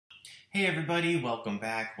Hey everybody, welcome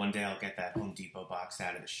back. One day I'll get that Home Depot box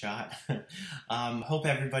out of the shot. Hope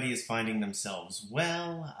everybody is finding themselves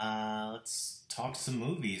well. Let's talk some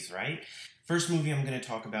movies, right? First movie I'm going to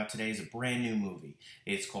talk about today is a brand new movie.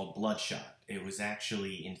 It's called Bloodshot. It was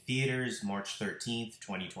actually in theaters March 13th,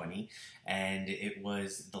 2020, and it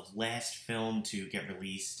was the last film to get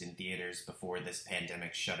released in theaters before this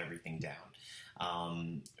pandemic shut everything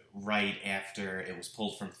down. Right after it was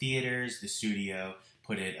pulled from theaters, the studio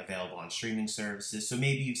put it available on streaming services, so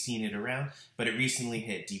maybe you've seen it around, but it recently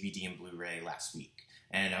hit DVD and Blu-ray last week.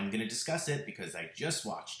 And I'm going to discuss it because I just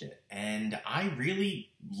watched it, and I really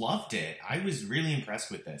loved it. I was really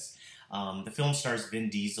impressed with this. The film stars Vin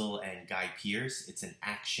Diesel and Guy Pearce. It's an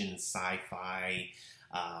action sci-fi,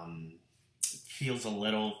 feels a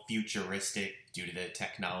little futuristic due to the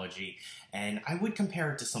technology, and I would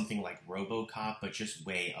compare it to something like RoboCop, but just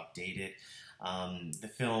way updated. The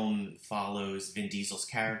film follows Vin Diesel's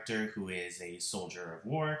character, who is a soldier of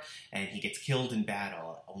war, and he gets killed in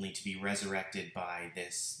battle, only to be resurrected by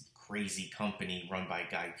this crazy company run by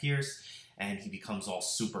Guy Pearce, and he becomes all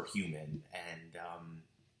superhuman, and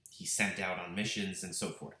he's sent out on missions and so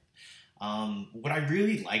forth. What I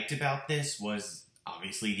really liked about this was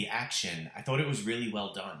obviously the action. I thought it was really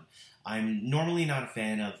well done. I'm normally not a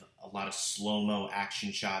fan of a lot of slow-mo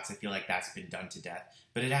action shots. I feel like that's been done to death,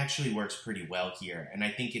 but it actually works pretty well here. And I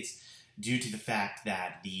think it's due to the fact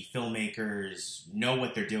that the filmmakers know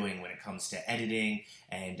what they're doing when it comes to editing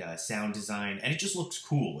and sound design, and it just looks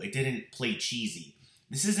cool. It didn't play cheesy.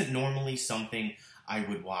 This isn't normally something I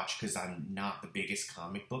would watch because I'm not the biggest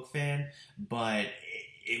comic book fan, but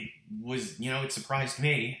it was, it surprised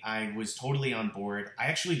me. I was totally on board. I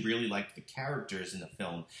actually really liked the characters in the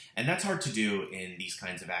film, and that's hard to do in these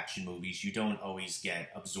kinds of action movies. You don't always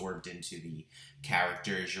get absorbed into the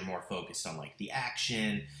characters. You're more focused on like the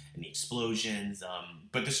action and the explosions,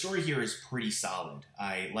 but the story here is pretty solid.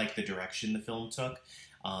 I like the direction the film took.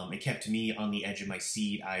 It kept me on the edge of my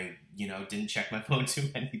seat. I, didn't check my phone too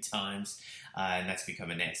many times, and that's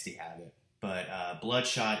become a nasty habit. But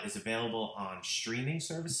Bloodshot is available on streaming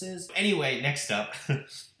services. Anyway, next up, I'm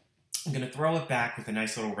going to throw it back with a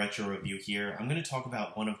nice little retro review here. I'm going to talk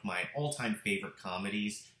about one of my all-time favorite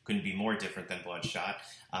comedies. Couldn't be more different than Bloodshot.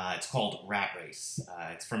 It's called Rat Race.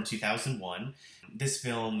 It's from 2001. This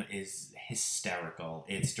film is hysterical.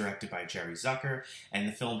 It's directed by Jerry Zucker, and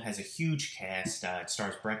the film has a huge cast. It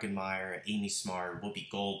stars Breckin Meyer, Amy Smart, Whoopi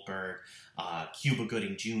Goldberg, Cuba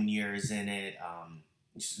Gooding Jr. is in it.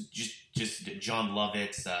 Just John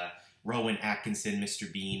Lovitz, Rowan Atkinson,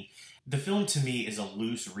 Mr. Bean. The film to me is a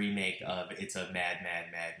loose remake of It's a Mad, Mad,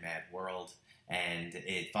 Mad, Mad World, and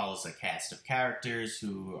it follows a cast of characters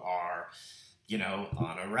who are,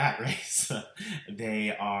 on a rat race.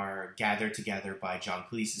 They are gathered together by John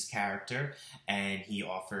Cleese's character, and he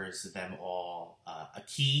offers them all a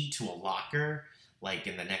key to a locker, like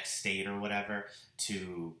in the next state or whatever,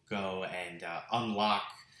 to go and unlock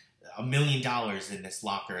 $1 million in this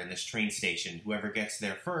locker in this train station. Whoever gets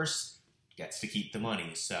there first gets to keep the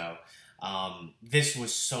money. So this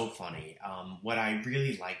was so funny. What I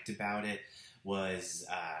really liked about it was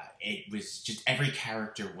just every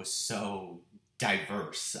character was so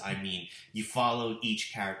diverse. I mean, you follow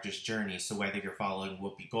each character's journey. So whether you're following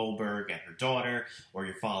Whoopi Goldberg and her daughter, or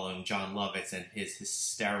you're following John Lovitz and his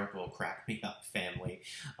hysterical crack-me-up family,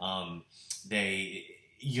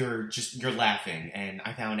 you're laughing, and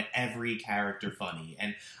I found every character funny.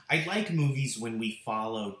 And I like movies when we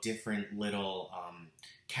follow different little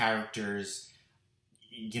characters,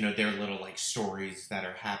 their little like stories that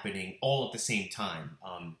are happening all at the same time.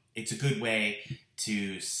 It's a good way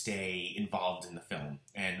to stay involved in the film.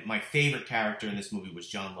 And my favorite character in this movie was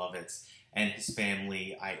John Lovitz and his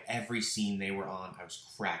family. Every scene they were on, I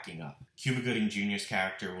was cracking up. Cuba Gooding Jr.'s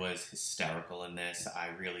character was hysterical in this. I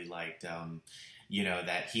really liked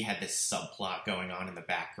that he had this subplot going on in the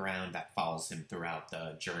background that follows him throughout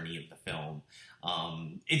the journey of the film.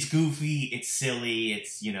 It's goofy, it's silly,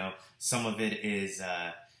 it's, some of it is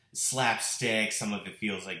slapstick, some of it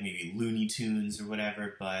feels like maybe Looney Tunes or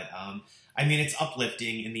whatever, but, I mean, it's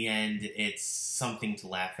uplifting in the end. It's something to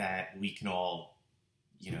laugh at. We can all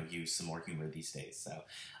use some more humor these days. So,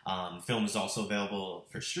 the film is also available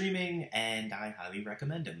for streaming, and I highly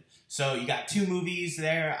recommend them. So, you got two movies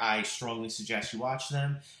there. I strongly suggest you watch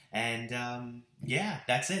them. And, yeah,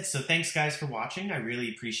 that's it. So, thanks, guys, for watching. I really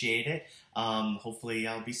appreciate it. Hopefully,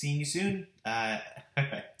 I'll be seeing you soon.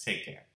 Take care.